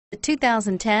The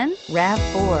 2010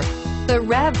 RAV4. The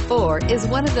RAV4 is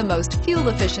one of the most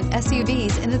fuel-efficient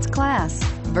SUVs in its class.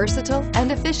 Versatile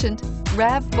and efficient,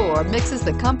 RAV4 mixes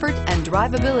the comfort and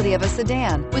drivability of a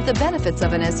sedan with the benefits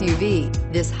of an SUV.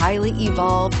 This highly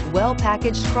evolved,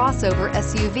 well-packaged crossover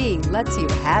SUV lets you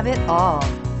have it all.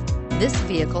 This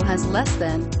vehicle has less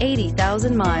than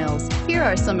 80,000 miles. Here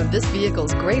are some of this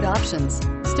vehicle's great options: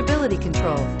 stability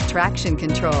control, traction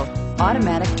control,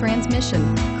 automatic transmission,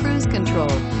 cruise control,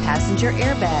 passenger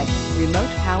airbag, remote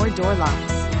power door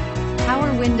locks,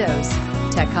 power windows,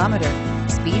 tachometer,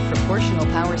 speed proportional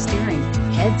power steering,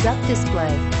 heads-up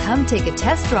display. Come take a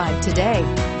test drive today.